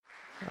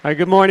All right,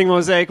 good morning,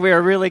 Mosaic. We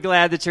are really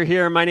glad that you're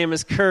here. My name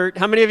is Kurt.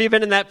 How many of you have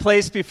been in that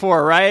place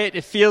before, right?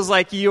 It feels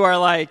like you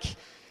are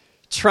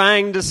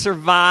trying to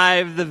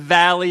survive the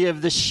valley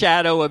of the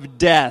shadow of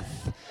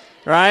death,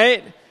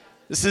 right?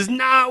 This is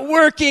not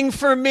working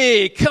for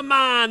me. Come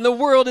on, the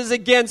world is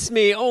against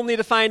me, only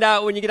to find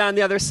out when you get on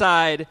the other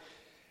side,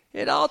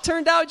 it all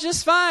turned out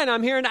just fine.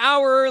 I'm here an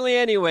hour early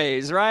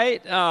anyways,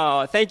 right?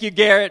 Oh, thank you,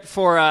 Garrett,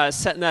 for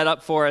setting that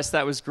up for us.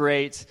 That was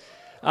great.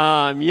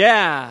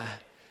 Yeah.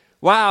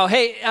 Wow.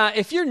 Hey,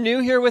 if you're new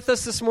here with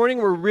us this morning,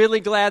 we're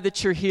really glad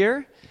that you're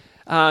here.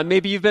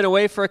 Maybe you've been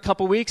away for a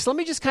couple weeks. Let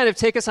me just kind of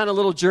take us on a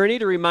little journey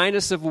to remind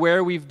us of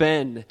where we've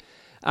been.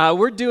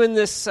 We're doing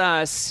this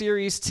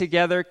series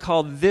together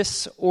called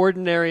This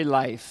Ordinary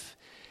Life.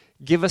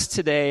 Give us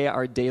today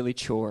our daily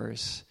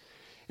chores.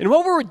 And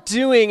what we're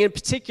doing in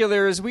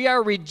particular is we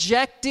are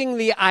rejecting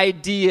the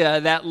idea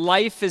that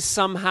life is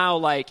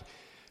somehow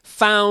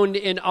found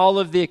in all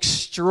of the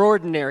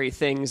extraordinary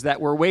things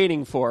that we're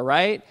waiting for,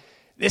 right?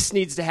 This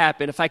needs to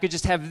happen. If I could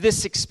just have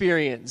this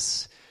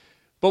experience.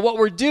 But what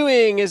we're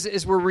doing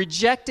is we're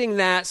rejecting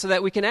that so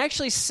that we can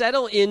actually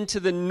settle into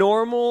the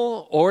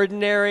normal,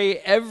 ordinary,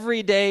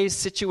 everyday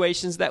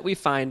situations that we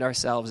find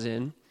ourselves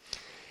in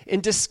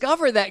and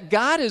discover that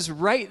God is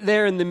right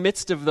there in the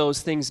midst of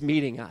those things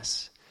meeting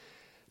us.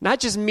 Not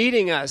just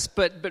meeting us,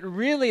 but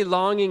really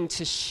longing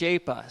to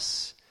shape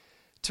us,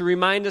 to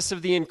remind us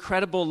of the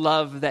incredible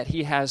love that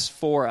He has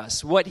for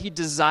us, what He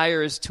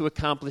desires to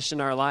accomplish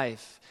in our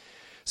life.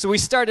 So we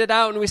started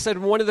out and we said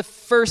one of the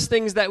first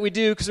things that we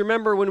do, because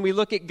remember when we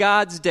look at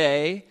God's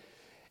day,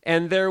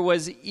 and there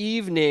was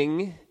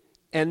evening,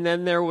 and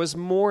then there was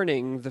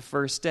morning the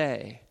first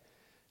day.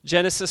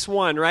 Genesis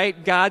 1,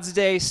 right? God's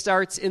day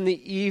starts in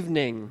the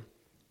evening.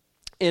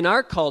 In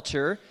our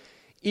culture,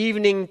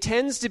 evening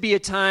tends to be a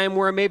time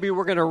where maybe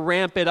we're going to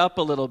ramp it up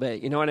a little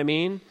bit. You know what I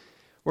mean?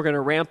 We're going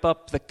to ramp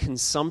up the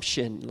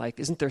consumption.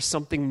 Isn't there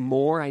something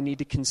more I need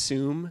to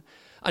consume?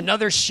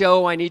 Another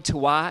show I need to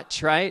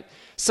watch, right?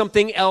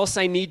 Something else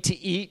I need to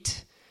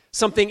eat.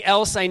 Something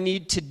else I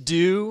need to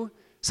do.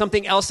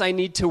 Something else I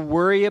need to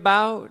worry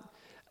about.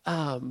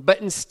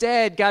 But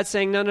instead, God's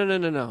saying,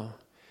 no.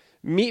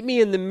 Meet me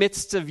in the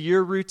midst of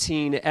your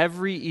routine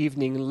every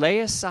evening.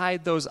 Lay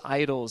aside those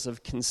idols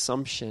of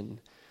consumption,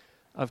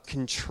 of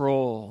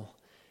control,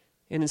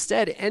 and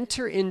instead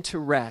enter into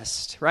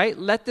rest, right?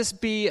 Let this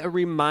be a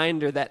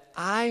reminder that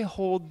I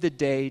hold the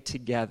day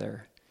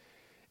together,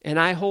 and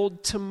I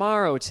hold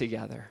tomorrow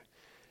together,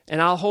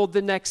 and I'll hold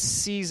the next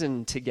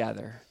season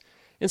together.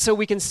 And so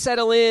we can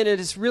settle in,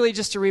 and it's really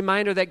just a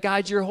reminder that,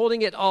 God, you're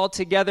holding it all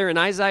together, and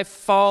as I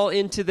fall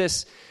into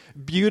this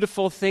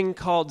beautiful thing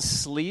called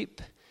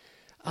sleep,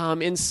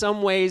 in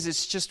some ways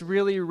it's just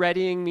really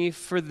readying me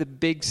for the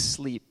big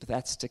sleep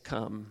that's to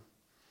come.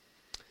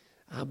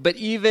 But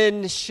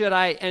even should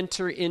I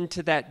enter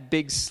into that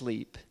big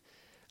sleep,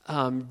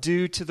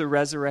 due to the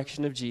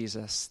resurrection of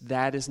Jesus,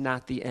 that is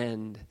not the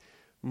end.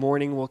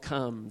 Morning will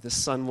come, the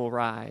sun will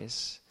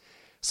rise.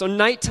 So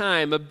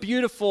nighttime, a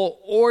beautiful,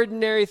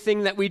 ordinary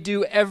thing that we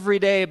do every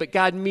day, but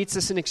God meets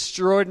us in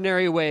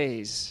extraordinary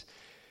ways.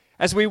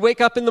 As we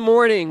wake up in the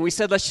morning, we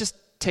said, let's just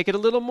take it a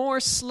little more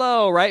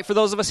slow, right? For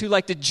those of us who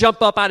like to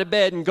jump up out of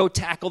bed and go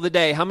tackle the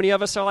day. How many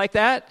of us are like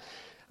that?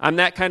 I'm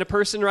that kind of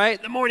person, right?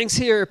 The morning's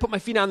here, put my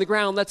feet on the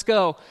ground, let's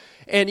go.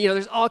 And,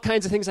 there's all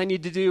kinds of things I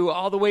need to do,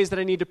 all the ways that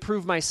I need to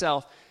prove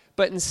myself.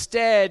 But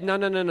instead, no.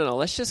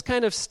 Let's just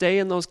kind of stay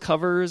in those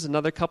covers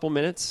another couple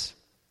minutes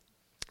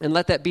and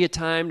let that be a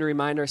time to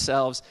remind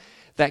ourselves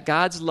that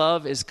God's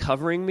love is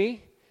covering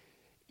me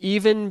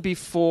even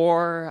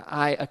before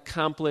I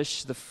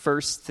accomplish the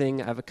first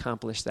thing I've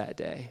accomplished that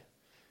day.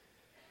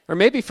 Or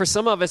maybe for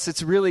some of us,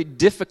 it's really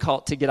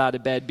difficult to get out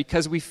of bed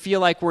because we feel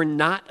like we're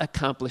not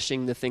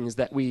accomplishing the things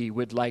that we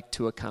would like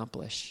to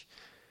accomplish.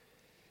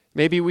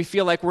 Maybe we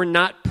feel like we're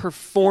not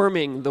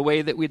performing the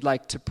way that we'd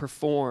like to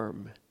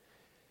perform.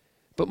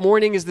 But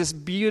morning is this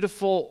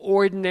beautiful,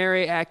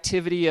 ordinary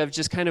activity of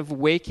just kind of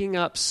waking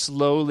up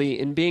slowly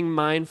and being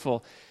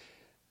mindful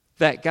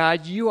that,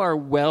 God, you are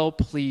well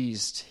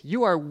pleased.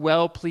 You are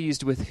well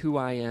pleased with who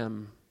I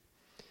am.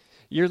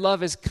 Your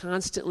love is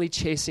constantly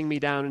chasing me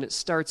down, and it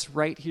starts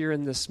right here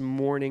in this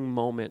morning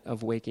moment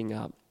of waking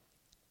up.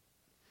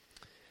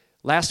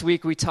 Last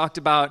week we talked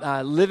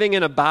about living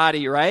in a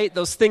body, right?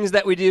 Those things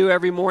that we do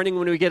every morning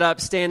when we get up,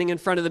 standing in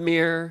front of the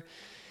mirror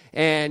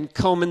and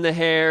combing the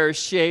hair,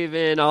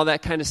 shaving, all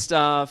that kind of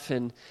stuff.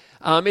 And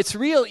it's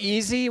real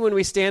easy when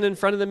we stand in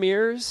front of the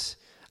mirrors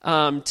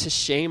to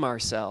shame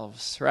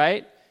ourselves,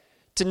 right?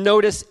 To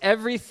notice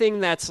everything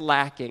that's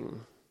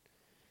lacking.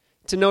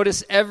 To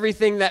notice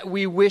everything that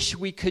we wish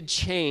we could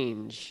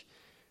change.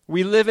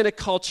 We live in a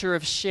culture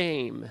of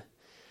shame.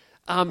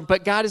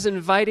 But God is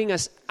inviting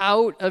us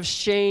out of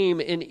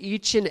shame in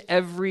each and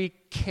every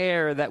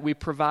care that we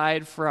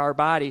provide for our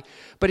body.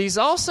 But He's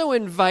also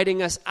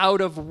inviting us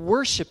out of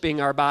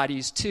worshiping our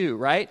bodies too,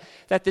 right?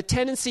 That the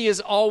tendency is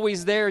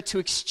always there to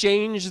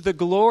exchange the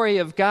glory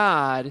of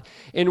God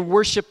and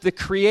worship the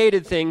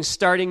created things,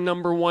 starting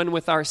number one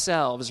with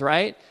ourselves,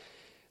 right?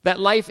 That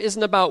life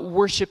isn't about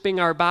worshiping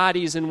our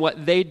bodies and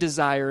what they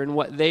desire and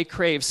what they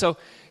crave. So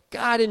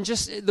God, in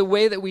just the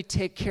way that we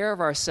take care of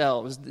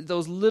ourselves,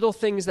 those little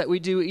things that we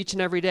do each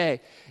and every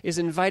day, is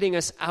inviting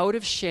us out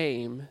of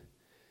shame,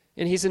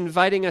 and he's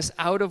inviting us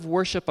out of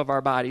worship of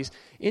our bodies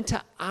into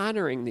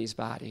honoring these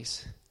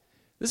bodies.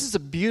 This is a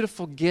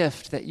beautiful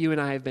gift that you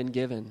and I have been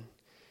given.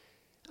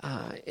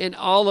 And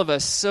all of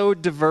us so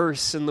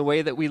diverse in the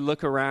way that we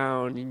look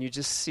around, and you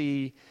just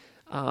see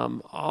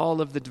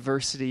all of the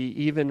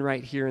diversity, even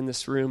right here in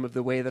this room, of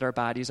the way that our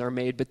bodies are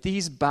made. But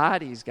these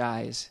bodies,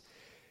 guys,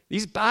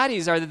 these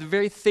bodies are the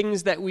very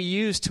things that we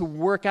use to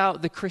work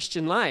out the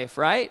Christian life,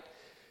 right?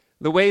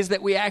 The ways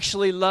that we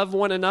actually love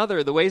one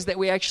another, the ways that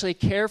we actually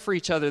care for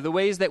each other, the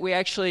ways that we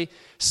actually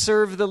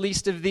serve the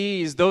least of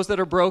these, those that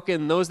are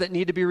broken, those that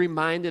need to be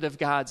reminded of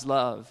God's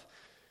love.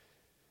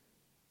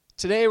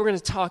 Today we're going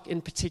to talk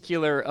in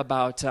particular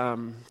about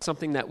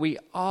something that we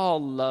all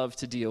love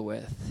to deal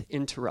with,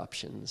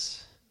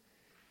 interruptions.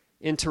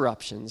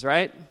 Interruptions,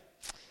 right?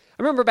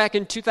 I remember back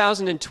in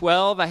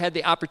 2012, I had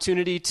the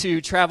opportunity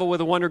to travel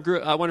with a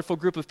wonderful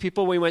group of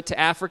people. We went to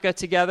Africa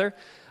together.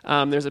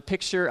 There's a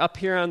picture up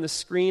here on the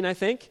screen, I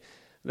think.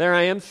 There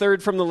I am,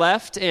 third from the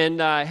left,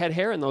 and I had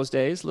hair in those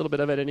days, a little bit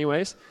of it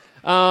anyways.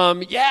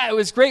 It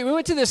was great. We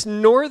went to this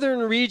northern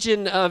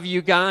region of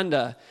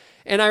Uganda,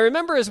 and I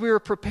remember as we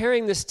were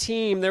preparing this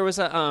team, there was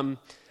a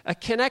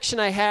connection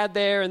I had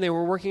there, and they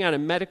were working on a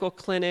medical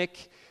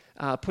clinic,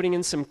 putting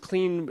in some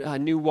clean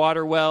new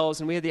water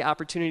wells, and we had the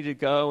opportunity to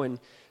go and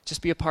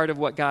just be a part of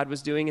what God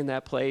was doing in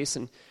that place.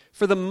 And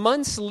for the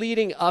months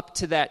leading up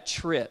to that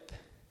trip,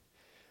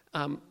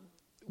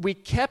 we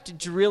kept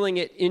drilling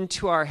it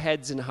into our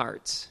heads and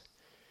hearts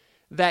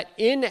that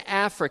in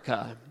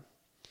Africa,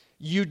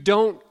 you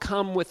don't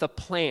come with a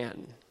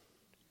plan.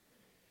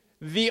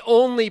 The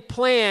only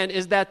plan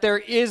is that there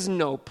is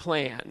no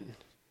plan,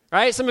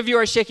 right? Some of you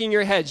are shaking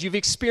your heads. You've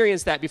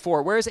experienced that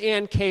before. Where's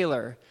Ann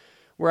Kaler?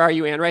 Where are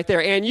you, Ann? Right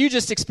there. Ann, you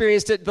just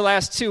experienced it the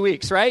last 2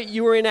 weeks, right?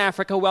 You were in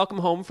Africa. Welcome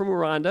home from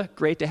Rwanda.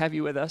 Great to have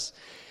you with us.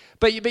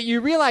 But you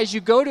realize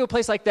you go to a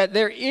place like that,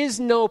 there is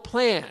no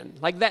plan.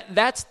 Like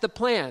that's the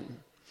plan.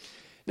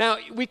 Now,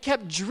 we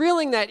kept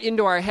drilling that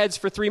into our heads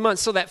for 3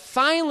 months so that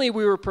finally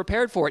we were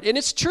prepared for it. And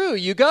it's true.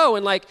 You go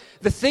and like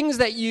the things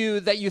that you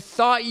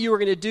thought you were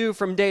going to do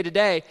from day to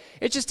day,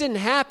 it just didn't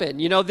happen.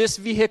 You know, this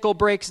vehicle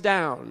breaks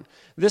down.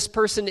 This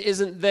person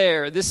isn't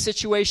there. This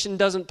situation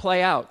doesn't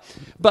play out.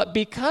 But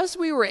because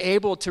we were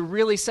able to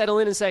really settle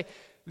in and say,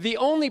 the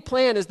only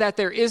plan is that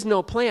there is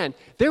no plan,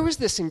 there was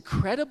this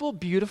incredible,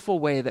 beautiful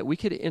way that we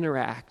could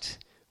interact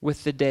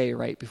with the day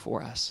right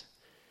before us.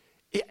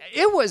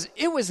 It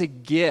was a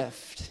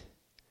gift.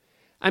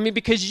 I mean,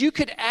 because you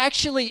could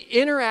actually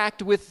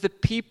interact with the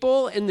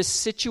people and the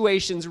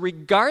situations,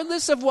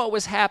 regardless of what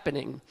was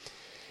happening,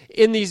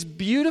 in these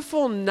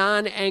beautiful,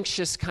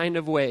 non-anxious kind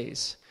of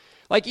ways.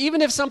 Like,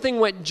 even if something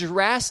went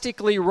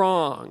drastically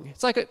wrong,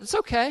 it's like, it's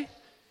okay.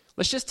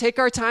 Let's just take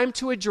our time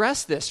to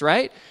address this,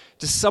 right?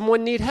 Does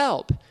someone need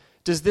help?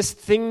 Does this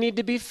thing need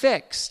to be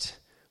fixed?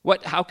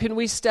 How can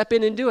we step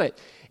in and do it?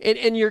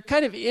 And you're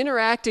kind of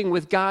interacting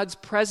with God's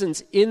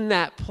presence in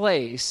that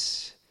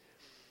place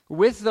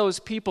with those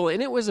people,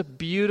 and it was a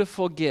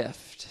beautiful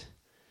gift.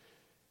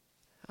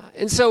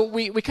 And so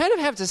we kind of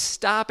have to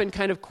stop and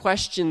kind of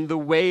question the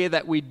way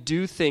that we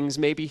do things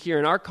maybe here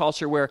in our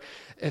culture where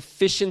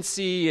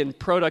efficiency and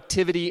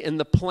productivity and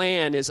the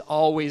plan is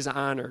always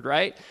honored,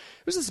 right?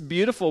 It was this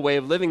beautiful way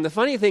of living. The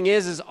funny thing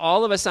is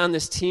all of us on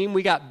this team,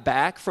 we got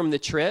back from the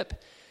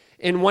trip,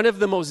 and one of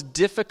the most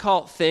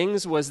difficult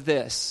things was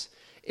this.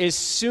 As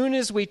soon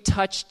as we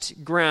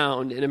touched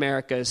ground in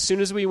America, as soon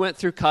as we went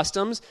through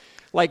customs,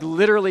 like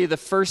literally the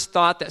first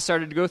thought that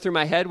started to go through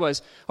my head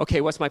was,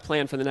 okay, what's my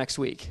plan for the next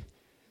week?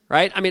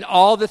 Right? I mean,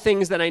 all the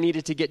things that I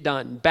needed to get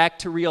done, back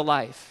to real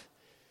life.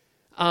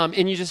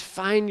 And you just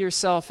find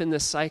yourself in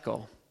this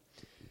cycle.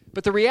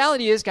 But the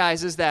reality is,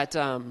 guys, is that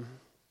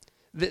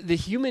the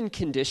human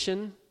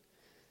condition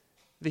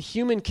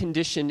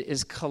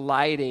is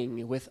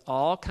colliding with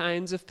all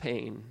kinds of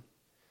pain,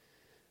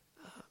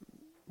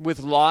 with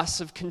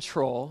loss of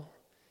control.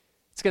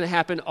 It's going to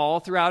happen all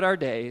throughout our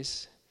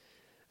days.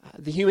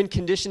 The human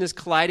condition is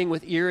colliding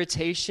with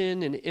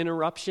irritation and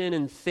interruption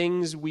and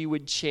things we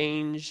would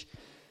change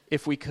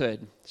if we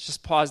could. Let's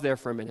just pause there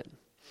for a minute.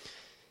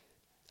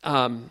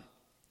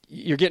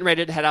 You're getting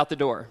ready to head out the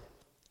door,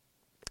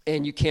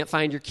 and you can't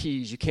find your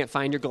keys. You can't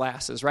find your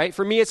glasses, right?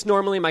 For me, it's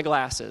normally my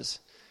glasses.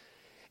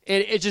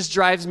 And it just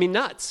drives me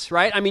nuts,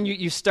 right? I mean,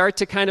 you start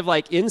to kind of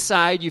like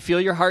inside, you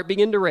feel your heart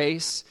begin to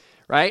race,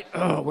 right?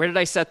 Oh, where did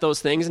I set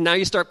those things? And now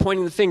you start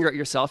pointing the finger at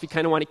yourself. You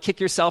kind of want to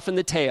kick yourself in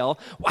the tail.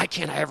 Why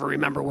can't I ever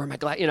remember where my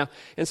glasses,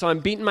 And so I'm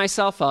beating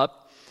myself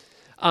up.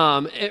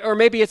 Or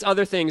maybe it's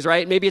other things,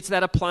 right? Maybe it's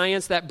that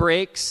appliance that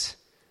breaks,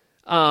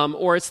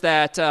 or it's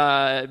that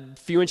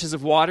few inches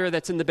of water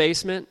that's in the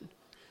basement,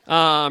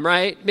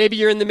 right? Maybe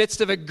you're in the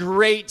midst of a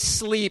great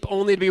sleep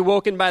only to be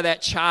woken by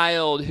that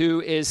child who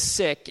is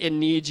sick and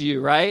needs you,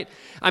 right?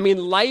 I mean,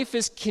 life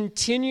is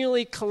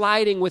continually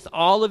colliding with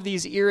all of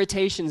these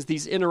irritations,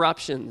 these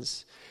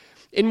interruptions.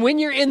 And when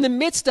you're in the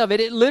midst of it,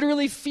 it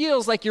literally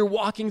feels like you're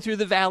walking through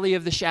the valley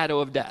of the shadow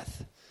of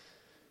death,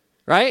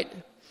 right?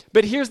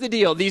 But here's the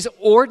deal. These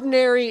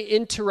ordinary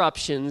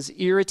interruptions,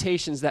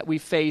 irritations that we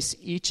face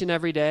each and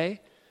every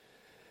day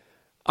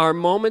are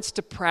moments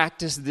to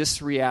practice this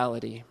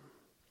reality.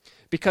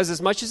 Because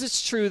as much as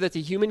it's true that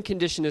the human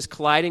condition is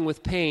colliding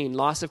with pain,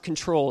 loss of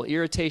control,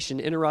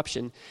 irritation,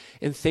 interruption,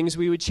 and things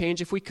we would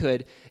change if we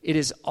could, it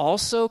is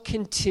also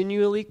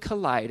continually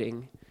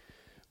colliding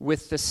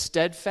with the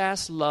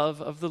steadfast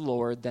love of the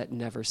Lord that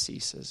never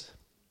ceases.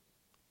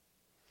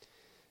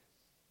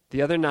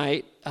 The other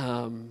night,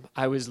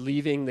 I was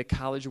leaving the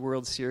College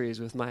World Series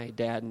with my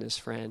dad and his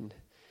friend.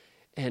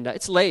 And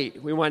it's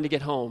late. We wanted to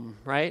get home,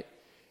 right?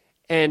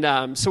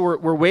 And so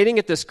we're waiting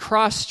at this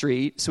cross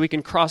street so we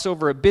can cross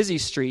over a busy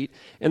street.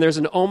 And there's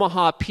an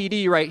Omaha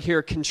PD right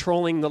here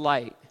controlling the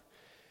light.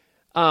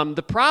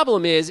 The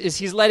problem is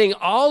he's letting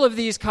all of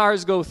these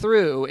cars go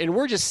through, and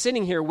we're just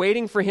sitting here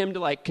waiting for him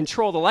to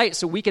control the light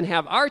so we can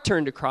have our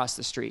turn to cross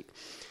the street.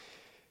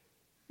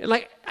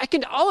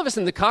 And all of us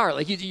in the car,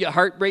 your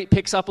heart rate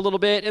picks up a little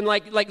bit, and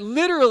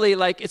literally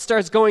it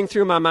starts going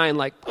through my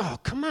mind oh,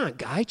 come on,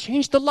 guy,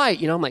 change the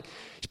light. I'm like,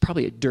 he's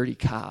probably a dirty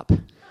cop.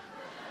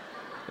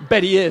 I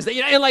bet he is.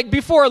 And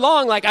before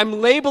long,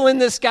 I'm labeling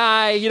this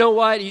guy, you know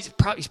what, he's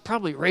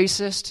probably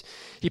racist.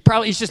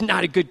 He's just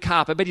not a good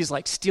cop. I bet he's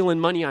stealing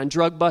money on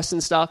drug busts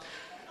and stuff.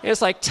 And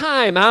it's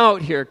time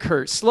out here,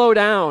 Kurt. Slow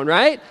down,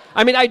 right?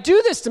 I mean, I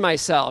do this to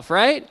myself,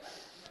 right?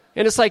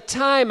 And it's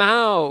time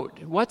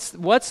out. What's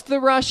the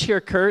rush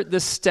here, Kurt? The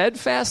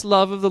steadfast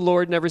love of the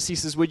Lord never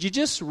ceases. Would you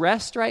just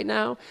rest right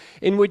now?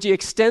 And would you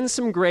extend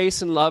some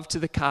grace and love to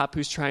the cop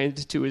who's trying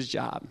to do his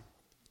job?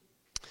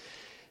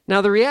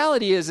 Now, the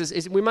reality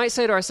is we might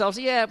say to ourselves,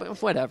 yeah,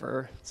 but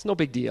whatever. It's no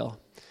big deal.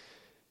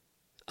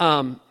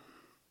 But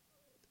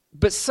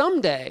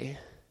someday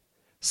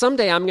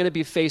I'm going to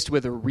be faced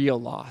with a real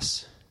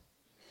loss.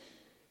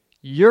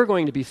 You're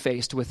going to be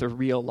faced with a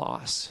real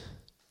loss.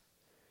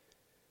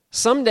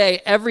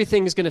 Someday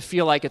everything's going to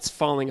feel like it's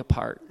falling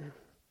apart.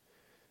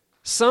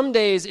 Some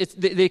days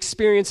the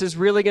experience is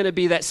really going to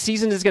be, that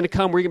season is going to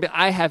come where you're going to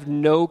be, I have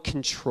no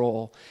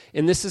control.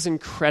 And this is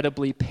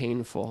incredibly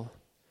painful.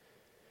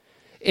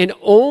 And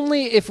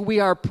only if we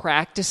are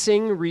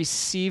practicing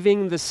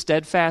receiving the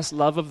steadfast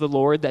love of the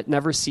Lord that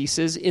never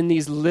ceases in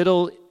these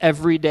little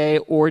everyday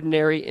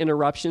ordinary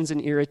interruptions and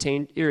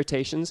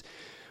irritations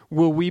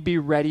will we be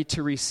ready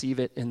to receive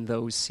it in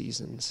those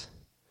seasons.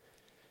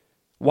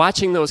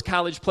 Watching those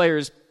college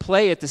players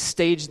play at the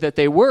stage that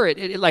they were,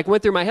 it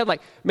went through my head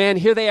man,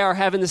 here they are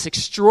having this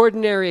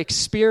extraordinary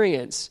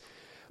experience.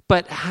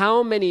 But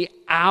how many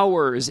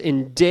hours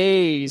and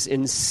days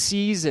and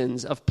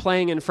seasons of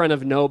playing in front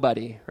of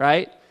nobody,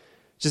 right?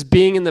 Just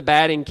being in the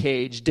batting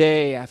cage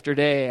day after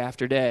day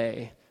after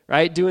day,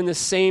 right? Doing the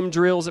same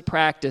drills at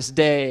practice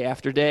day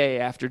after day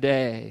after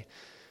day.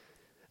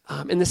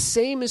 And the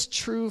same is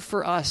true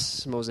for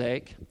us,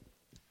 Mosaic.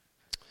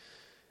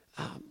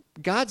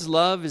 God's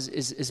love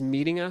is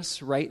meeting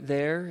us right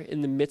there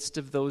in the midst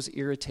of those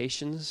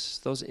irritations,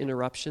 those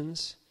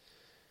interruptions.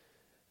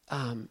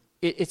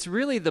 It's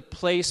really the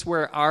place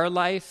where our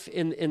life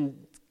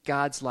and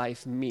God's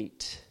life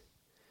meet.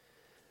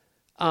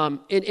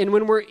 And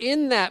when we're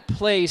in that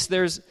place,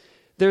 there's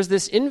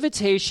this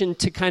invitation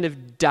to kind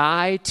of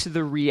die to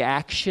the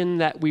reaction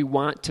that we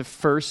want to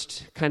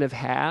first kind of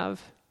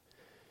have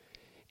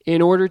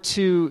in order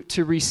to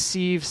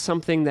receive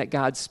something that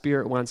God's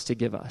Spirit wants to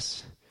give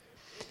us.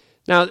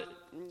 Now,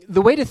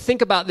 the way to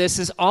think about this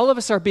is all of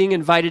us are being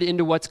invited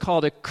into what's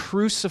called a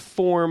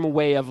cruciform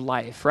way of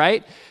life,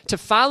 right? To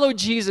follow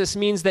Jesus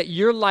means that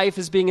your life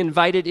is being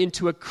invited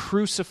into a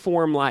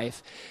cruciform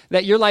life,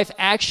 that your life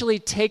actually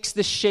takes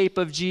the shape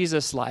of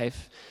Jesus'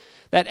 life,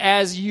 that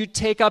as you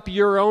take up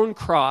your own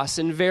cross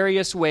in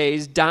various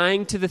ways,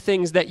 dying to the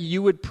things that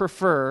you would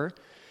prefer,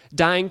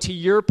 dying to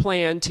your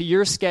plan, to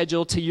your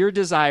schedule, to your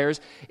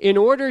desires, in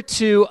order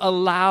to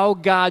allow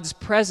God's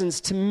presence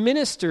to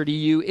minister to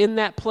you in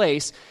that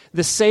place,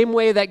 the same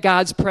way that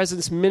God's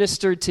presence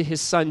ministered to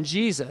his son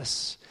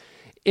Jesus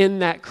in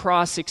that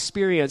cross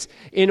experience,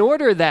 in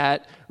order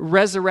that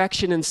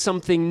resurrection and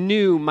something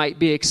new might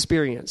be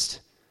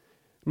experienced,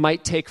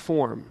 might take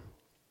form.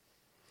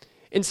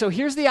 And so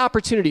here's the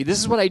opportunity. This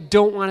is what I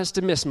don't want us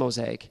to miss,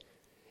 Mosaic.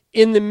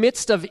 In the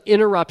midst of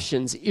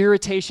interruptions,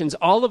 irritations,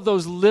 all of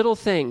those little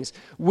things,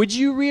 would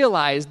you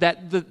realize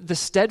that the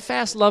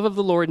steadfast love of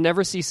the Lord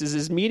never ceases,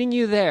 is meeting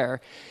you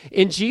there,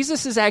 and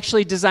Jesus is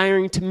actually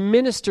desiring to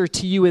minister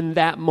to you in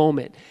that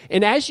moment.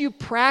 And as you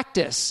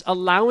practice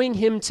allowing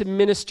him to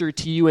minister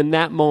to you in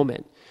that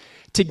moment,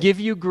 to give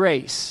you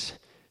grace,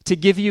 to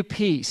give you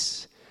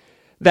peace,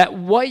 that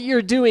what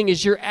you're doing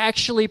is you're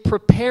actually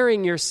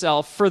preparing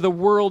yourself for the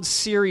World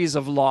Series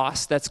of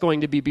loss that's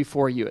going to be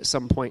before you at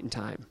some point in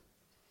time.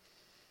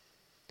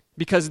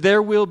 Because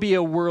there will be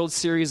a World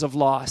Series of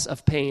loss,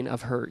 of pain,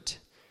 of hurt.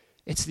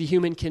 It's the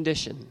human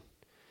condition.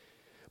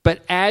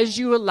 But as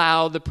you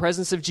allow the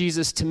presence of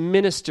Jesus to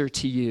minister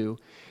to you,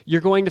 you're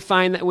going to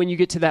find that when you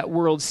get to that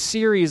World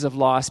Series of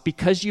loss,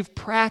 because you've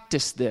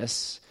practiced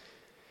this,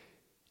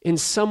 in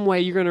some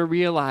way you're going to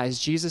realize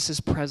Jesus is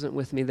present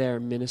with me there,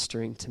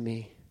 ministering to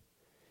me,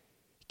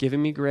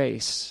 giving me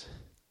grace,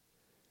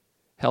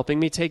 helping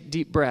me take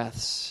deep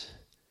breaths,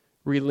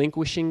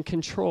 relinquishing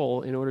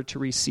control in order to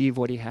receive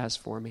what he has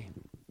for me.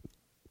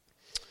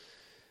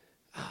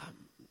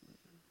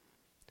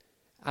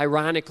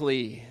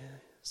 Ironically,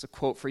 it's a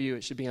quote for you,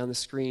 it should be on the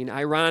screen.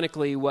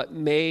 Ironically, what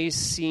may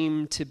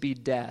seem to be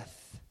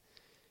death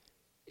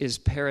is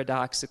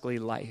paradoxically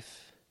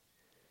life.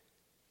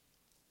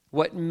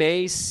 What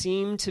may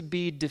seem to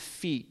be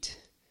defeat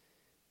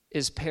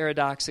is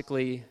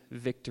paradoxically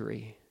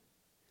victory.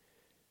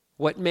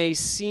 What may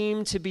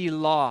seem to be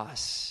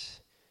loss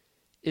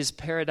is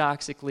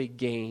paradoxically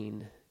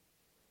gain.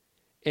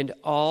 And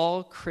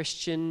all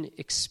Christian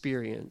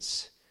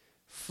experience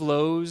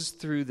flows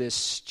through this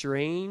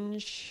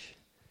strange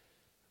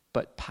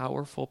but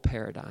powerful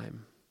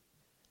paradigm.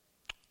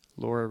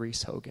 Laura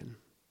Reese Hogan.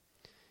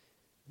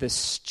 This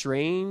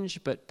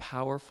strange but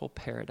powerful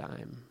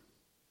paradigm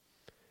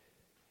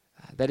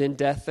that in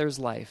death there's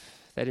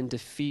life, that in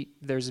defeat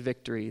there's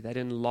victory, that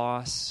in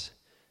loss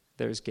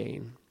there's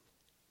gain.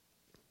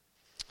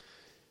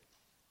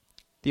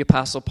 The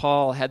Apostle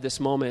Paul had this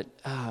moment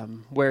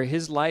where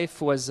his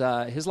life was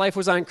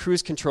on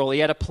cruise control. He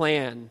had a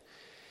plan.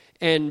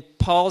 And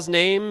Paul's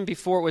name,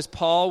 before it was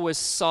Paul, was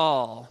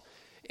Saul.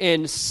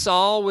 And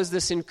Saul was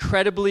this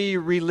incredibly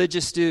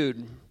religious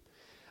dude.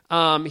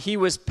 He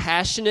was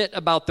passionate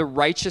about the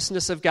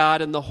righteousness of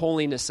God and the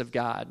holiness of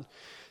God.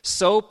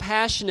 So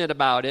passionate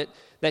about it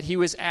that he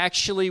was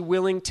actually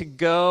willing to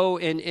go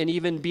and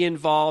even be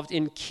involved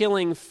in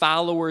killing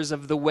followers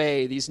of the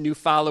way, these new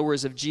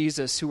followers of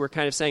Jesus who were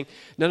kind of saying,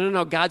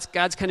 no, God's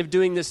kind of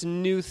doing this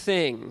new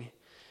thing.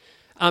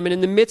 And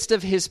in the midst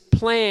of his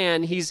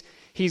plan, he's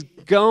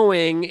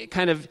going,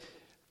 kind of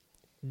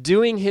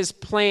doing his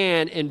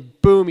plan, and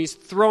boom, he's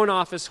thrown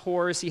off his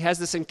horse. He has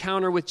this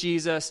encounter with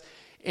Jesus,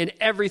 and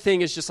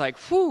everything is just like,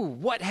 whew,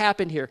 what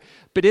happened here?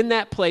 But in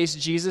that place,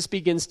 Jesus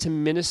begins to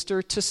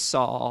minister to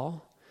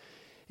Saul,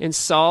 and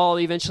Saul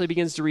eventually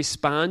begins to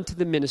respond to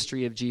the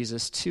ministry of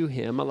Jesus to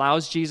him,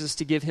 allows Jesus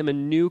to give him a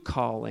new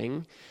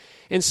calling.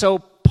 And so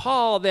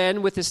Paul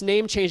then, with this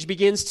name change,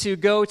 begins to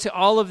go to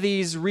all of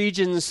these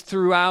regions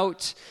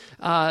throughout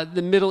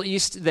the Middle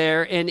East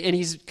there, and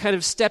he's kind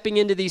of stepping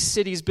into these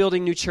cities,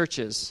 building new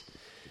churches.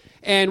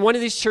 And one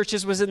of these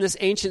churches was in this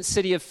ancient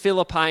city of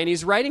Philippi, and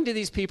he's writing to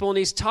these people, and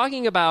he's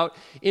talking about,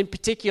 in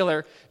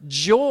particular,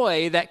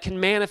 joy that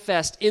can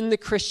manifest in the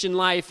Christian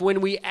life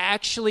when we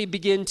actually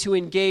begin to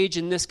engage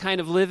in this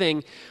kind of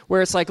living,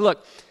 where it's like,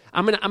 look,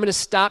 I'm gonna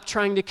stop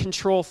trying to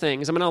control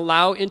things. I'm going to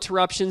allow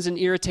interruptions and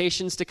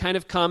irritations to kind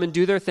of come and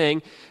do their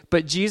thing,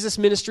 but Jesus'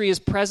 ministry is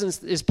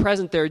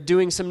present there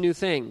doing some new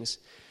things.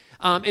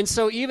 And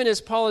so even as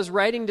Paul is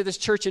writing to this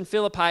church in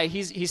Philippi,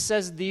 he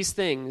says these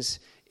things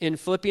in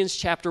Philippians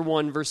chapter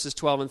 1, verses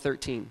 12 and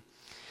 13.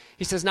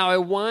 He says, "Now I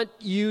want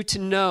you to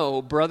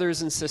know,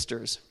 brothers and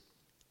sisters,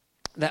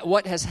 that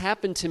what has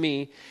happened to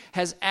me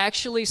has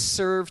actually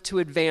served to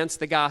advance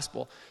the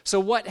gospel." So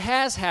what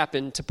has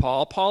happened to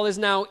Paul? Paul is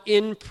now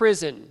in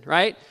prison,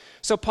 right?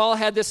 So Paul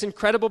had this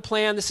incredible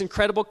plan, this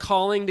incredible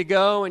calling to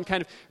go and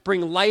kind of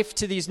bring life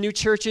to these new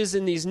churches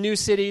in these new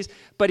cities,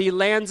 but he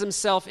lands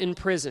himself in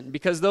prison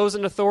because those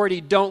in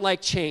authority don't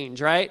like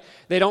change, right?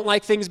 They don't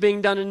like things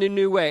being done in a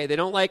new way. They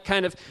don't like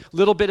kind of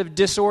little bit of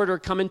disorder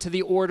coming to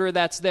the order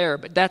that's there,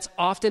 but that's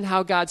often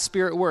how God's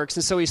Spirit works.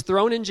 And so he's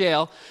thrown in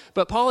jail,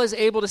 but Paul is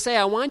able to say,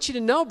 I want you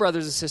to know,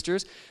 brothers and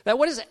sisters, that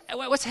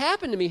what's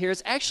happened to me here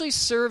has actually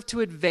served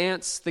to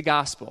advance the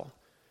gospel,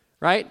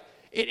 right?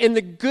 And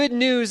the good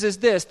news is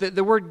this, that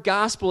the word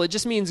gospel, it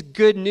just means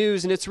good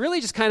news, and it's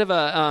really just kind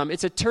of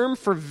it's a term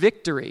for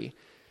victory.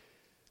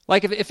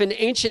 Like if an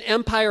ancient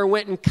empire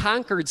went and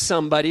conquered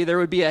somebody, there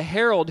would be a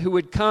herald who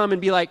would come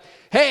and be like,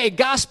 hey,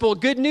 gospel,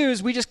 good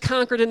news, we just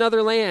conquered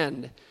another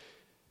land.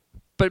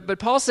 But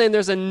Paul's saying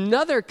there's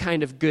another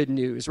kind of good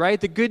news,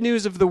 right? The good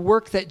news of the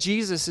work that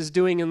Jesus is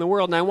doing in the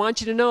world. And I want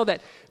you to know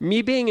that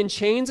me being in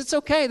chains, it's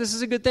okay, this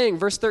is a good thing.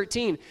 Verse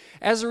 13,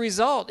 as a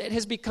result, it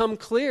has become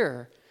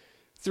clear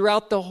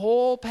throughout the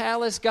whole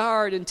palace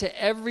guard and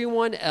to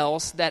everyone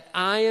else that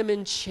I am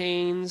in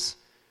chains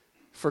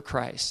for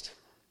Christ.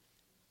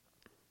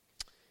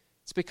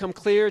 It's become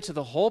clear to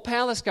the whole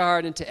palace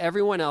guard and to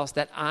everyone else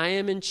that I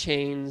am in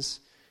chains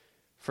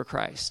for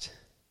Christ.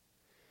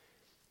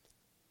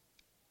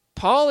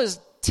 Paul is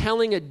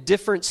telling a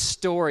different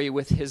story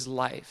with his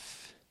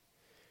life.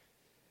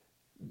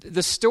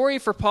 The story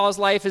for Paul's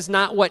life is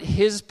not what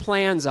his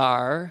plans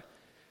are,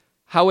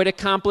 how it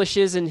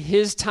accomplishes in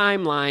his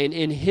timeline,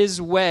 in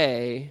his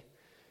way.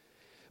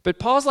 But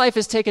Paul's life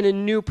has taken a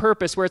new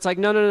purpose where it's like,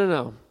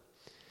 no.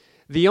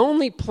 The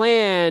only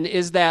plan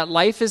is that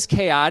life is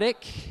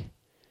chaotic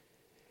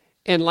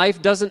and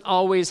life doesn't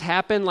always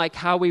happen like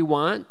how we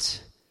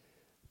want.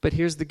 But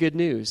here's the good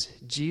news.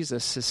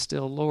 Jesus is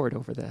still Lord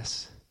over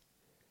this.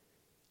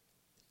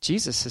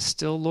 Jesus is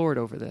still Lord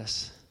over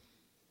this.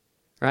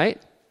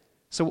 Right?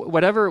 So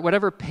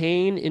whatever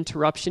pain,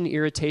 interruption,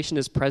 irritation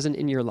is present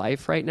in your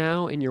life right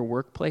now, in your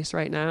workplace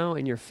right now,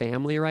 in your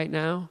family right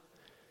now,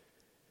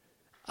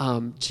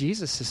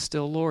 Jesus is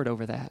still Lord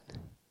over that.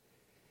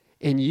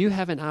 And you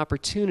have an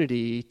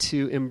opportunity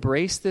to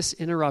embrace this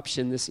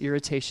interruption, this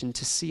irritation,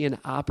 to see an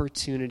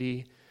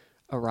opportunity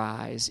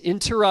arise.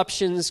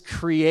 Interruptions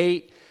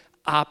create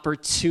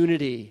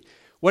opportunity.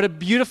 What a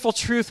beautiful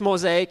truth,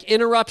 Mosaic.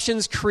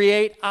 Interruptions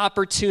create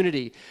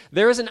opportunity.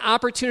 There is an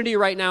opportunity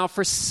right now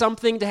for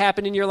something to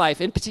happen in your life.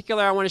 In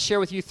particular, I want to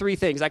share with you 3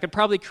 things. I could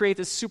probably create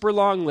this super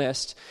long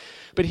list,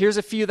 but here's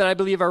a few that I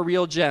believe are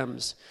real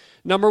gems.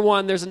 Number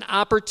 1, there's an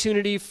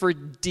opportunity for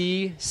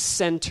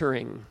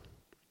decentering.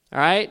 All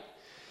right?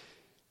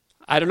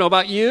 I don't know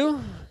about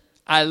you.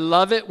 I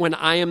love it when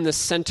I am the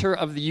center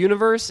of the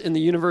universe and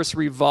the universe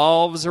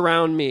revolves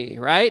around me,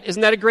 right?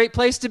 Isn't that a great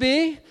place to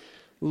be?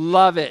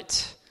 Love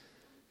it.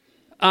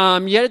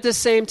 Yet at the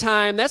same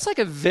time, that's like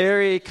a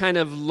very kind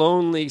of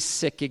lonely,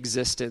 sick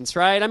existence,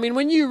 right? I mean,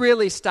 when you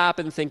really stop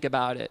and think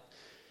about it,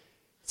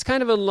 it's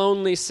kind of a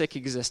lonely, sick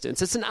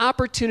existence. It's an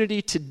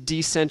opportunity to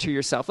decenter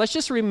yourself. Let's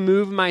just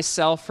remove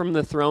myself from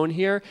the throne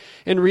here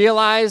and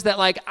realize that,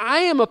 like, I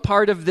am a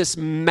part of this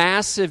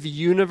massive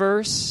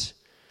universe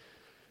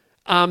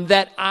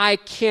that I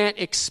can't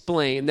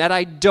explain, that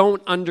I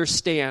don't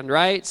understand,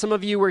 right? Some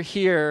of you were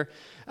here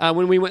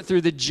when we went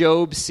through the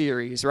Job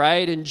series,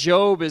 right? And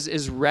Job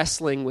is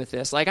wrestling with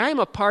this. Like, I am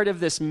a part of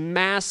this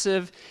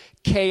massive,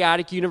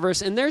 chaotic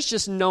universe, and there's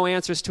just no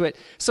answers to it.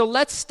 So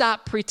let's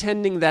stop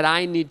pretending that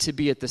I need to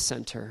be at the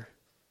center.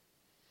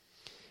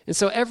 And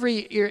so every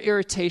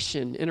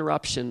irritation,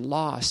 interruption,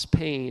 loss,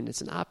 pain,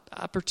 it's an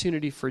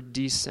opportunity for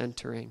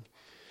decentering.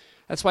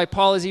 That's why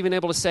Paul is even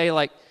able to say,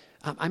 like,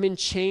 I'm in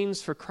chains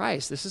for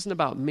Christ. This isn't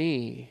about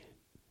me.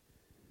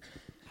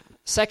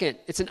 Second,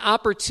 it's an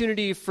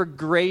opportunity for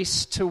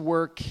grace to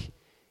work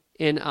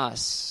in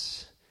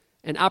us.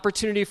 An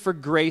opportunity for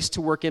grace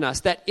to work in us.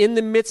 That in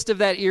the midst of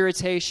that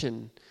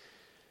irritation,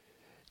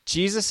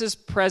 Jesus is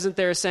present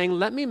there saying,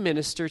 let me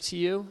minister to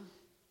you.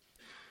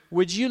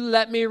 Would you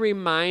let me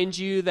remind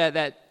you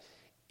that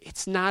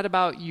it's not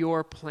about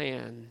your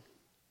plan,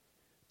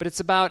 but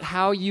it's about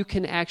how you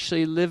can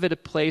actually live at a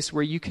place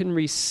where you can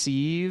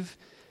receive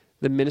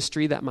the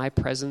ministry that my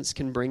presence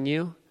can bring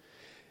you?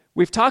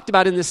 We've talked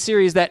about in this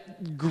series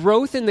that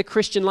growth in the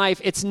Christian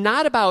life, it's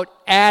not about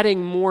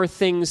adding more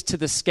things to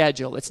the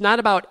schedule. It's not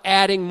about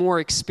adding more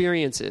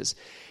experiences.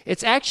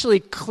 It's actually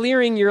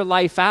clearing your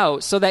life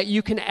out so that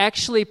you can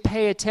actually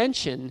pay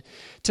attention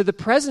to the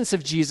presence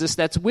of Jesus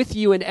that's with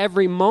you in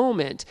every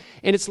moment.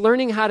 And it's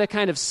learning how to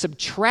kind of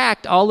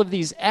subtract all of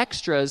these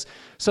extras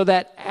so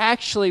that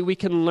actually we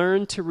can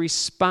learn to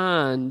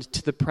respond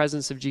to the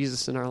presence of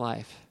Jesus in our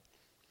life.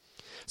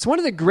 So one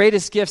of the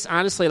greatest gifts,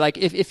 honestly, like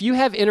if you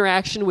have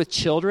interaction with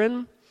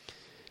children,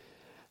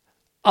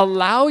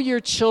 allow your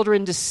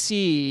children to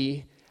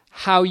see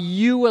how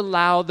you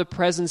allow the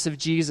presence of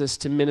Jesus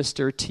to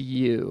minister to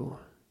you.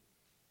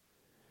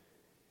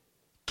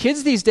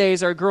 Kids these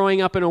days are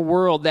growing up in a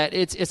world that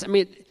it's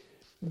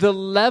the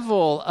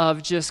level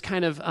of just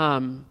kind of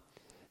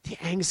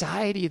the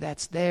anxiety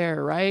that's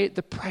there, right?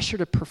 The pressure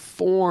to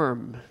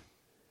perform.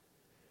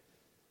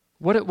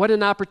 What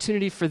an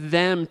opportunity for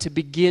them to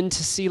begin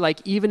to see,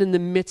 like, even in the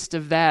midst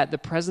of that, the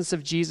presence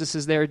of Jesus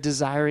is there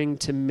desiring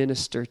to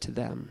minister to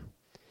them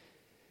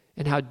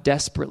and how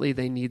desperately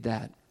they need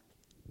that.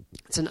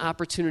 It's an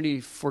opportunity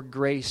for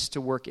grace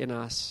to work in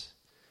us.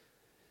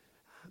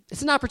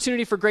 It's an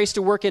opportunity for grace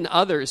to work in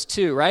others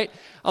too, right?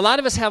 A lot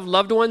of us have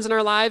loved ones in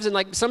our lives, and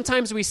like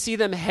sometimes we see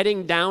them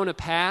heading down a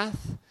path,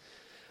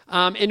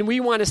 and we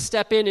want to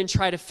step in and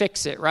try to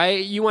fix it,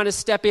 right? You want to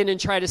step in and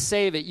try to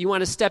save it. You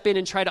want to step in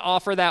and try to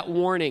offer that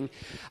warning.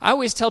 I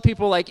always tell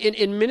people, like,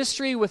 in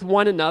ministry with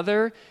one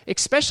another,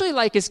 especially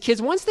like as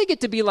kids, once they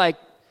get to be like,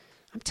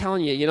 I'm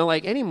telling you,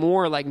 like any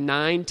more like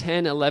 9,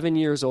 10, 11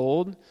 years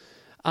old,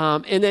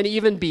 and then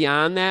even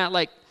beyond that,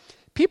 like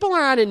people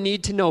are on a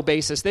need-to-know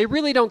basis. They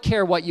really don't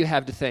care what you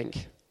have to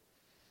think.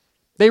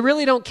 They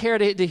really don't care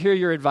to hear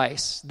your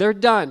advice. They're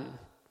done.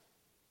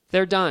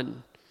 They're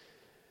done.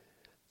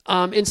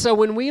 And so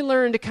when we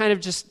learn to kind of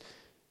just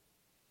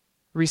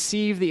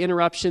receive the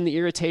interruption, the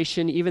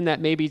irritation, even that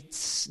maybe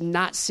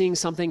not seeing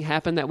something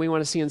happen that we want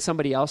to see in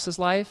somebody else's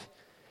life,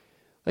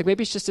 like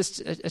maybe it's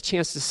just a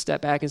chance to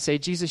step back and say,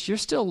 Jesus, you're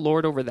still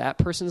Lord over that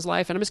person's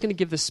life, and I'm just going to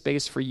give this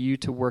space for you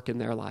to work in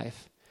their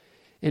life.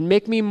 And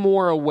make me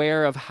more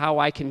aware of how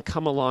I can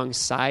come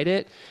alongside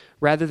it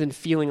rather than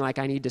feeling like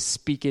I need to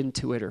speak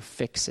into it or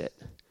fix it.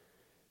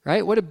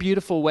 Right? What a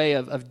beautiful way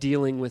of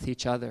dealing with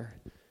each other.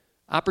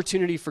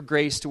 Opportunity for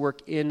grace to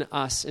work in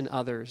us and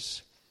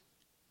others.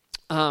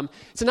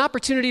 It's an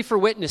opportunity for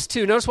witness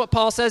too. Notice what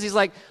Paul says. He's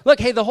like, look,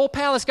 hey, the whole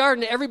palace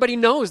garden, everybody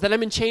knows that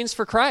I'm in chains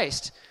for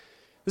Christ.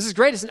 This is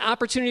great. It's an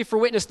opportunity for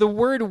witness. The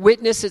word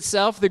witness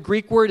itself, the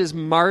Greek word is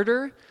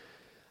martyr.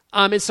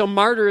 And so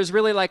martyr is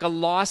really like a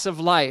loss of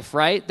life,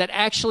 right? That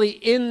actually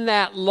in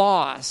that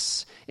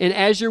loss, and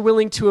as you're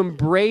willing to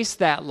embrace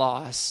that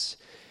loss,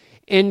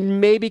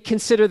 and maybe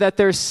consider that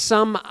there's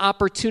some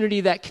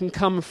opportunity that can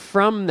come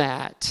from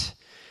that,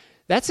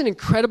 that's an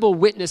incredible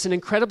witness, an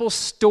incredible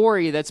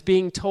story that's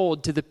being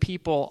told to the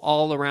people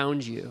all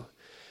around you.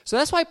 So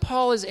that's why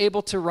Paul is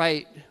able to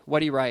write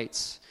what he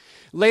writes.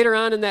 Later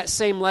on in that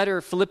same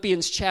letter,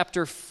 Philippians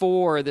chapter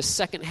 4, the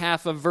second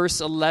half of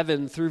verse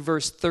 11 through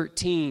verse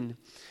 13,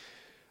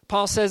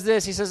 Paul says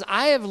this. He says,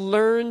 I have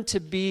learned to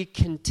be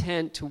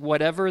content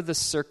whatever the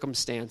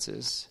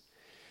circumstances.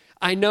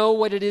 I know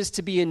what it is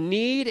to be in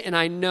need, and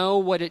I know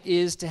what it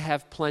is to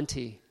have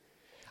plenty.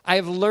 I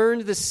have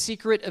learned the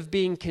secret of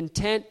being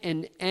content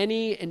in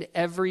any and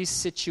every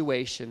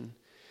situation,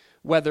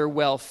 whether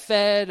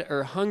well-fed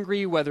or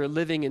hungry, whether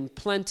living in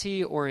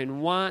plenty or in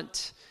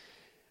want.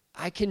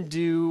 I can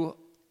do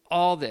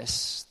all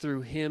this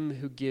through him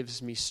who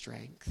gives me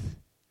strength.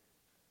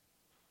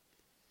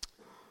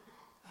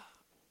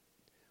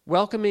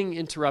 Welcoming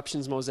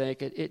interruptions,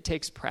 Mosaic, it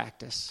takes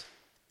practice.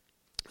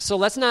 So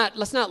let's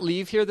not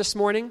leave here this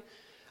morning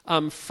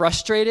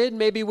frustrated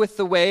maybe with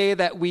the way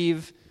that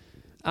we've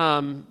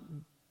kind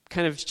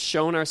of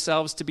shown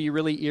ourselves to be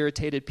really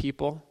irritated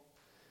people.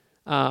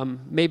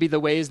 Maybe the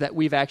ways that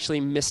we've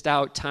actually missed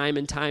out time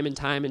and time and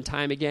time and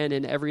time again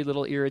in every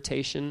little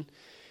irritation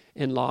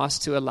and loss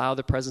to allow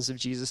the presence of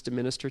Jesus to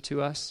minister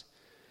to us.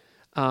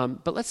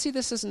 But let's see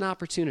this as an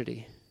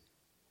opportunity.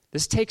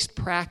 This takes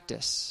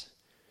practice.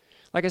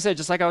 Like I said,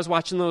 just like I was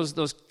watching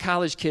those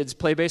college kids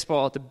play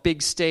baseball at the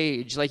big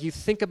stage, like you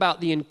think about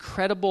the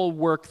incredible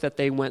work that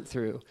they went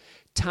through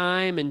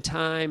time and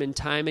time and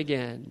time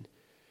again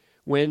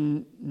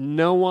when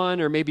no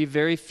one or maybe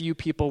very few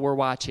people were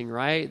watching,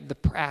 right? The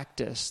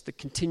practice, the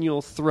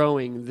continual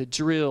throwing, the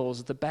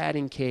drills, the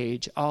batting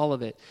cage, all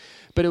of it.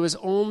 But it was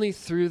only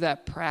through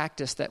that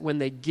practice that when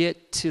they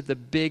get to the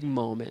big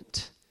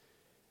moment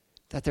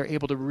that they're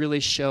able to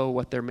really show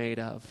what they're made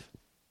of.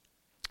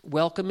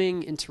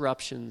 Welcoming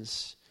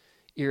interruptions,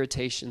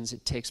 irritations,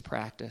 it takes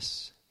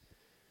practice.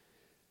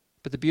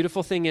 But the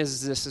beautiful thing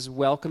is this is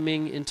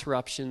welcoming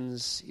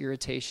interruptions,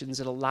 irritations.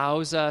 It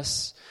allows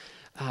us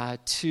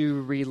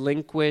to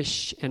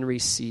relinquish and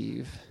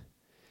receive.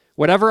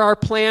 Whatever our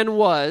plan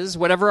was,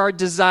 whatever our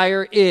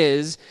desire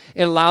is,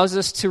 it allows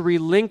us to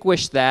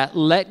relinquish that,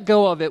 let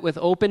go of it with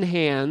open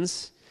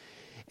hands,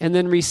 and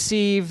then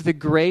receive the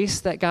grace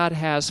that God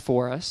has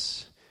for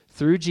us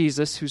through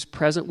Jesus, who's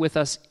present with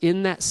us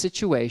in that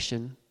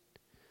situation.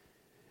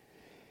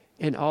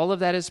 And all of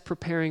that is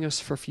preparing us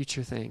for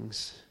future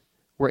things.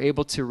 We're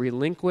able to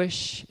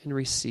relinquish and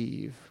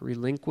receive,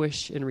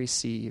 relinquish and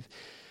receive.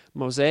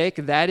 Mosaic,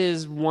 that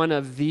is one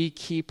of the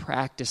key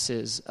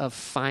practices of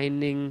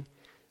finding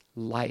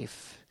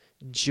life,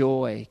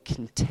 joy,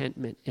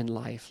 contentment in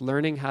life.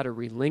 Learning how to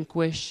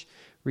relinquish,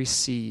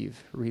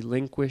 receive,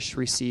 relinquish,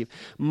 receive.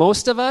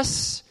 Most of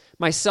us,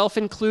 myself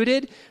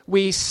included,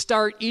 we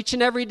start each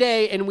and every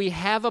day and we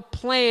have a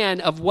plan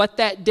of what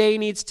that day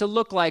needs to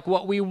look like,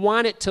 what we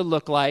want it to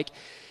look like.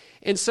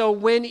 And so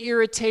when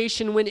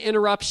irritation, when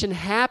interruption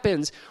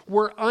happens,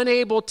 we're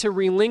unable to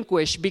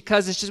relinquish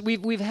because it's just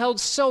we've held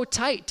so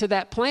tight to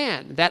that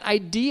plan, that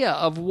idea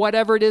of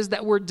whatever it is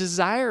that we're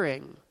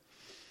desiring.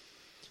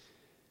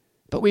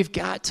 But we've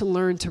got to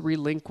learn to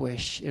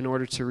relinquish in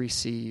order to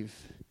receive.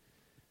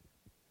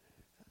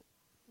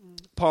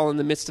 Paul, in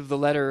the midst of the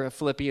letter of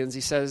Philippians,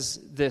 he says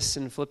this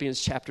in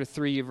Philippians chapter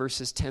 3,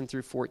 verses 10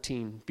 through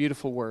 14.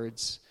 Beautiful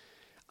words.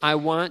 I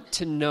want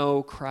to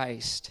know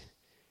Christ.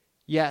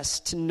 Yes,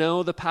 to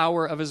know the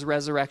power of his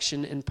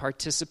resurrection and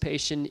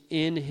participation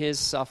in his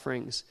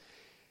sufferings.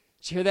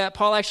 Did you hear that?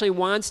 Paul actually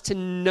wants to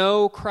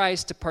know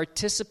Christ, to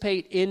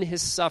participate in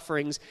his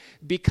sufferings,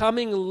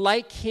 becoming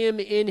like him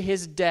in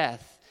his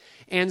death.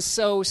 And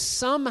so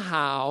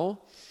somehow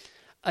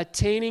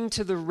attaining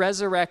to the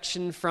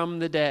resurrection from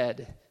the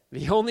dead.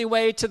 The only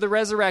way to the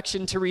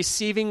resurrection, to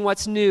receiving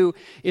what's new,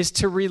 is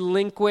to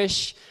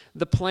relinquish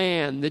the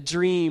plan, the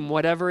dream,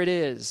 whatever it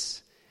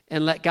is,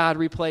 and let God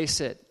replace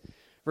it.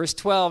 Verse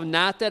 12,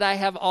 not that I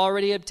have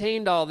already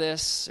obtained all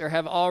this or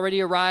have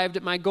already arrived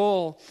at my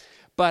goal,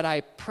 but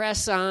I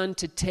press on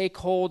to take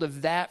hold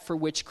of that for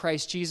which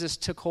Christ Jesus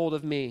took hold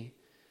of me.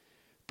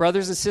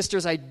 Brothers and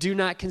sisters, I do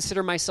not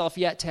consider myself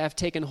yet to have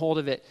taken hold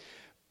of it,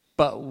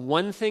 but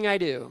one thing I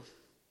do,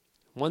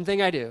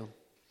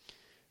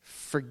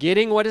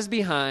 forgetting what is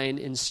behind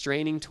and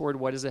straining toward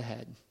what is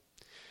ahead.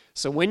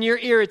 So when you're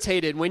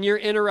irritated, when you're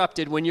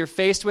interrupted, when you're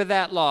faced with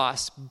that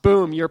loss,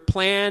 boom, your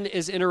plan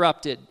is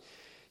interrupted.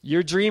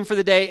 Your dream for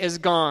the day is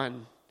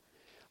gone.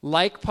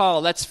 Like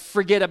Paul, let's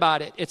forget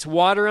about it. It's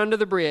water under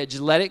the bridge.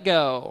 Let it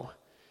go.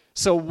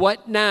 So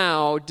what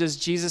now does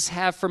Jesus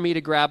have for me to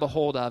grab a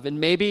hold of?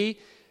 And probably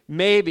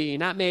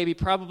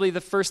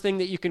the first thing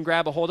that you can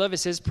grab a hold of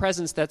is his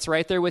presence that's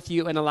right there with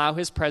you and allow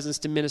his presence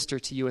to minister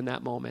to you in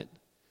that moment.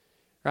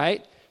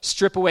 Right?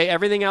 Strip away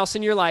everything else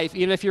in your life.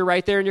 Even if you're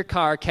right there in your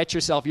car, catch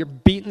yourself. You're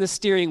beating the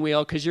steering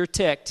wheel because you're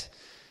ticked.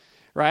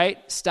 Right?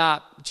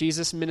 Stop.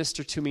 Jesus,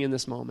 minister to me in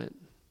this moment.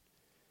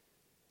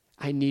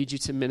 I need you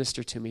to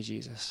minister to me,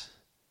 Jesus.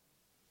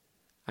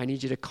 I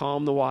need you to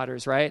calm the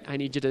waters, right? I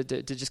need you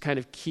to just kind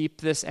of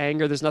keep this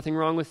anger. There's nothing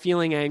wrong with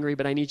feeling angry,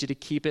 but I need you to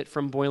keep it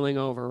from boiling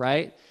over,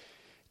 right?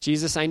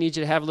 Jesus, I need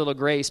you to have a little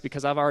grace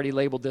because I've already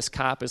labeled this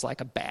cop as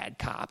like a bad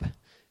cop,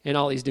 and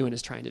all he's doing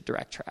is trying to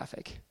direct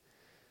traffic.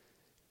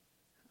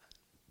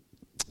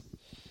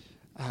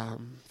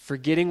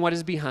 Forgetting what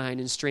is behind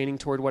and straining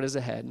toward what is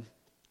ahead,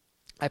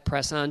 I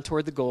press on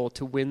toward the goal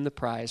to win the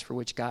prize for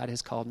which God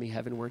has called me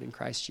heavenward in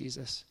Christ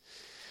Jesus.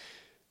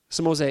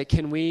 So Mosaic,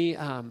 can we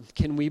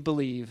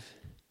believe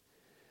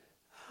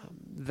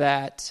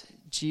that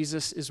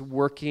Jesus is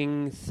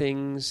working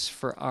things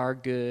for our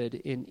good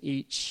in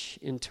each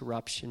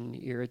interruption,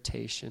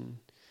 irritation,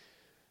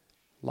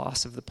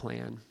 loss of the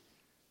plan?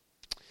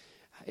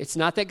 It's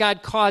not that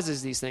God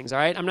causes these things, all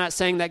right? I'm not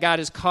saying that God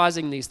is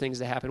causing these things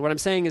to happen. What I'm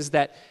saying is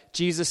that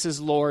Jesus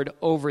is Lord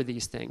over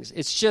these things.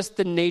 It's just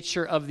the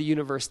nature of the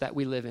universe that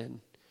we live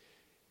in.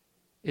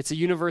 It's a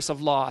universe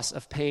of loss,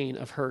 of pain,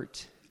 of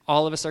hurt.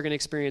 All of us are going to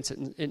experience it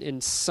in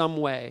some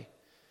way,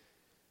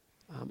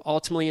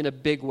 ultimately in a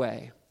big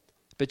way.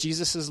 But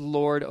Jesus is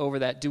Lord over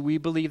that. Do we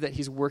believe that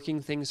he's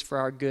working things for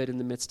our good in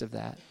the midst of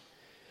that?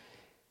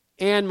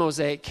 And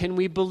Mosaic, can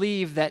we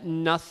believe that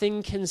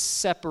nothing can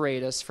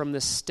separate us from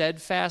the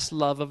steadfast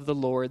love of the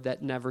Lord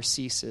that never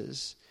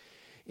ceases,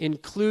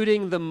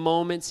 including the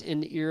moments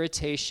in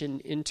irritation,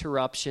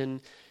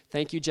 interruption?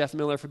 Thank you, Jeff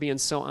Miller, for being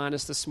so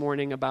honest this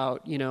morning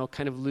about,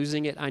 kind of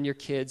losing it on your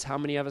kids. How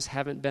many of us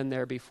haven't been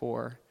there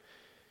before?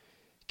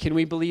 Can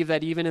we believe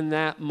that even in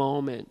that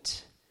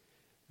moment,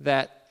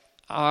 that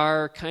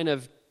our kind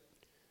of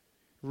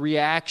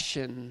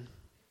reaction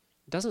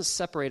doesn't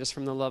separate us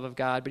from the love of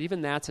God, but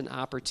even that's an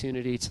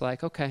opportunity to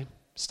okay,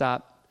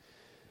 stop.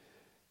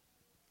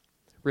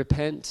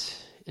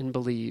 Repent and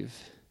believe.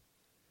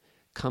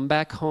 Come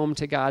back home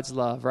to God's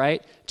love,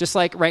 right? Just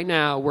like right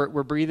now,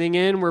 we're breathing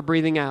in, we're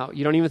breathing out.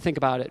 You don't even think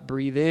about it.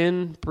 Breathe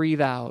in,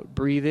 breathe out.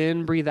 Breathe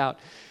in, breathe out.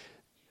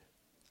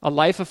 A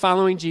life of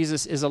following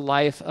Jesus is a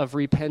life of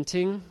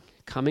repenting,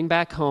 coming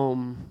back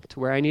home to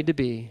where I need to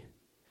be,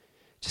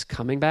 just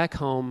coming back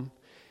home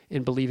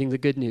and believing the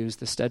good news.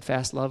 The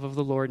steadfast love of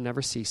the Lord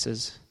never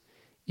ceases,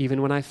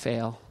 even when I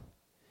fail,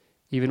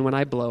 even when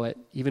I blow it,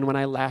 even when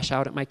I lash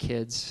out at my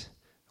kids,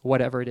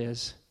 whatever it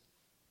is.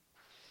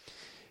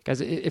 Guys,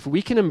 if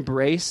we can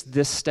embrace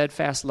this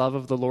steadfast love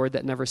of the Lord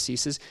that never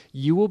ceases,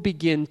 you will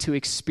begin to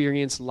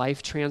experience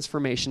life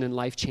transformation and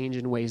life change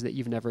in ways that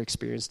you've never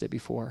experienced it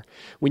before.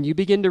 When you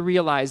begin to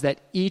realize that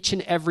each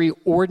and every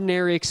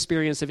ordinary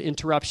experience of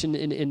interruption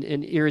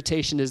and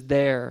irritation is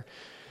there,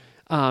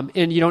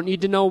 and you don't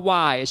need to know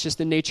why. It's just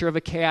the nature of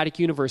a chaotic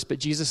universe, but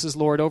Jesus is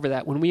Lord over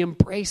that. When we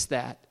embrace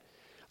that,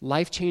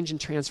 life change and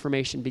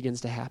transformation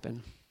begins to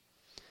happen.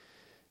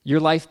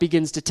 Your life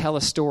begins to tell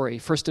a story,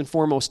 first and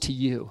foremost to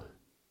you.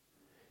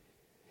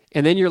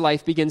 And then your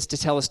life begins to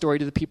tell a story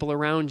to the people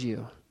around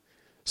you,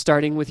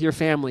 starting with your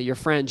family, your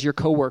friends, your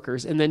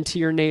coworkers, and then to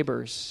your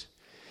neighbors.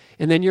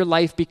 And then your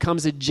life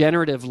becomes a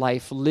generative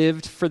life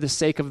lived for the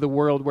sake of the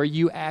world, where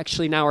you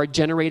actually now are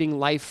generating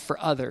life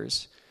for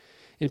others.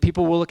 And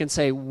people will look and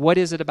say, what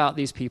is it about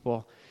these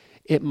people?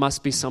 It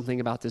must be something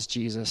about this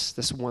Jesus,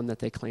 this one that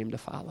they claim to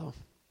follow.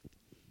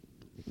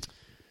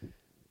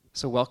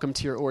 So welcome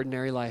to your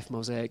ordinary life,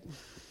 Mosaic,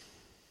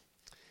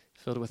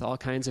 filled with all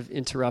kinds of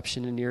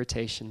interruption and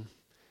irritation.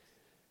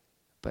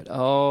 But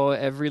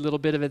every little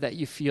bit of it that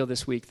you feel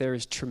this week, there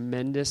is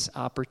tremendous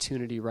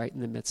opportunity right in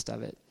the midst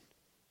of it.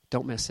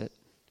 Don't miss it.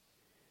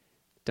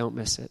 Don't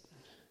miss it.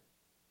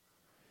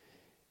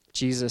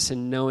 Jesus,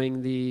 in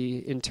knowing the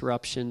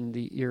interruption,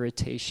 the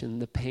irritation,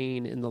 the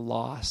pain, and the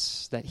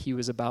loss that he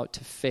was about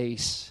to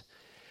face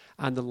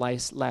on the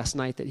last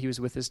night that he was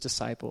with his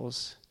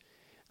disciples,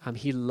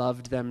 he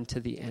loved them to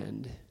the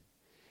end.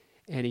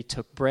 And he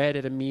took bread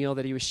at a meal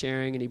that he was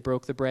sharing, and he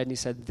broke the bread, and he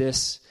said,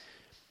 "This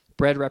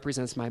bread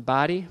represents my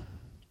body.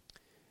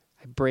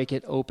 I break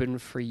it open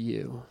for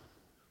you."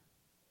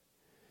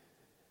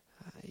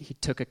 He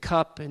took a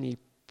cup and he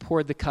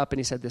poured the cup and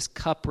he said, "This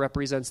cup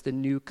represents the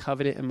new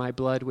covenant in my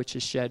blood, which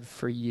is shed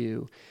for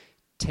you.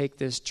 Take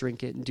this,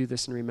 drink it, and do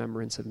this in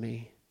remembrance of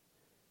me."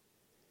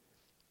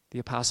 The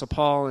Apostle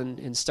Paul,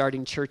 in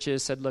starting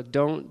churches, said, look,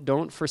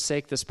 don't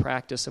forsake this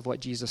practice of what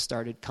Jesus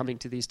started, coming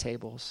to these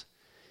tables.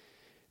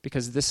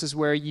 Because this is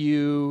where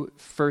you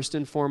first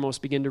and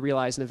foremost begin to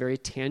realize in a very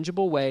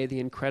tangible way the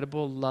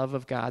incredible love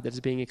of God that is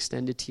being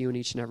extended to you in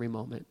each and every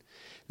moment.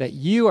 That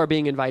you are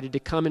being invited to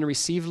come and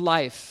receive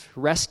life,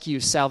 rescue,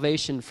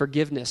 salvation,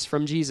 forgiveness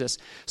from Jesus,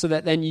 so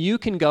that then you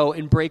can go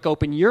and break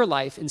open your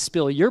life and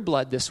spill your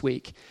blood this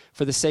week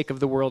for the sake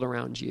of the world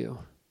around you.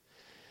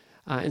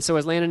 And so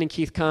as Landon and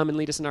Keith come and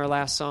lead us in our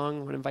last song, I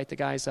want to invite the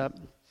guys up.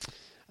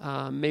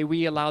 May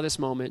we allow this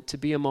moment to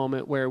be a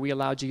moment where we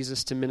allow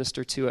Jesus to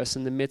minister to us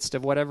in the midst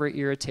of whatever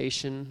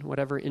irritation,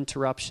 whatever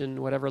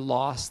interruption, whatever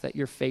loss that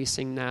you're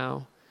facing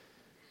now.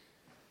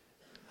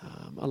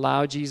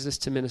 Allow Jesus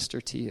to minister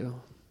to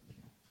you.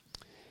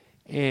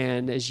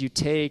 And as you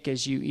take,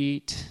 as you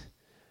eat,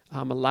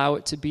 Allow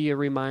it to be a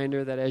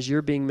reminder that as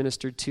you're being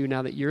ministered to,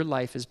 now that your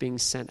life is being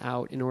sent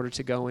out in order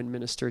to go and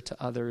minister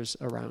to others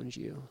around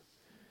you.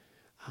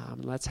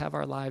 Let's have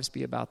our lives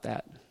be about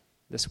that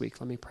this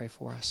week. Let me pray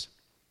for us.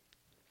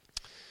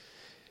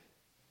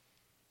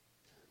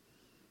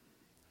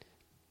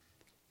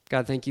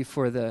 God, thank you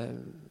for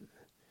the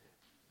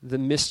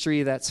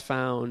mystery that's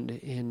found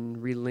in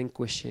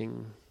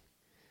relinquishing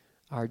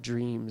our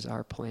dreams,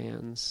 our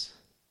plans,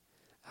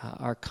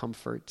 our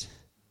comfort.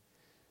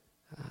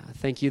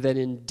 Thank you that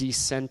in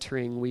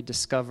decentering we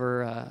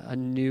discover a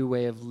new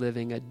way of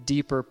living, a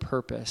deeper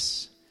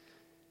purpose.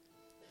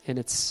 And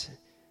it's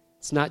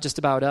not just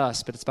about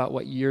us, but it's about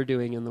what you're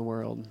doing in the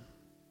world.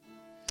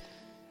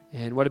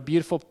 And what a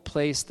beautiful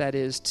place that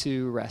is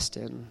to rest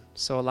in.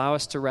 So allow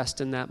us to rest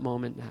in that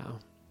moment now.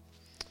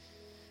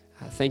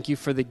 Thank you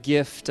for the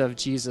gift of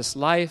Jesus'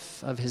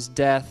 life, of his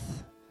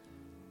death,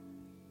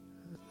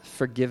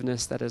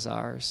 forgiveness that is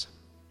ours.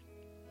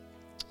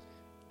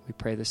 We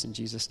pray this in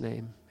Jesus'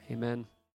 name. Amen.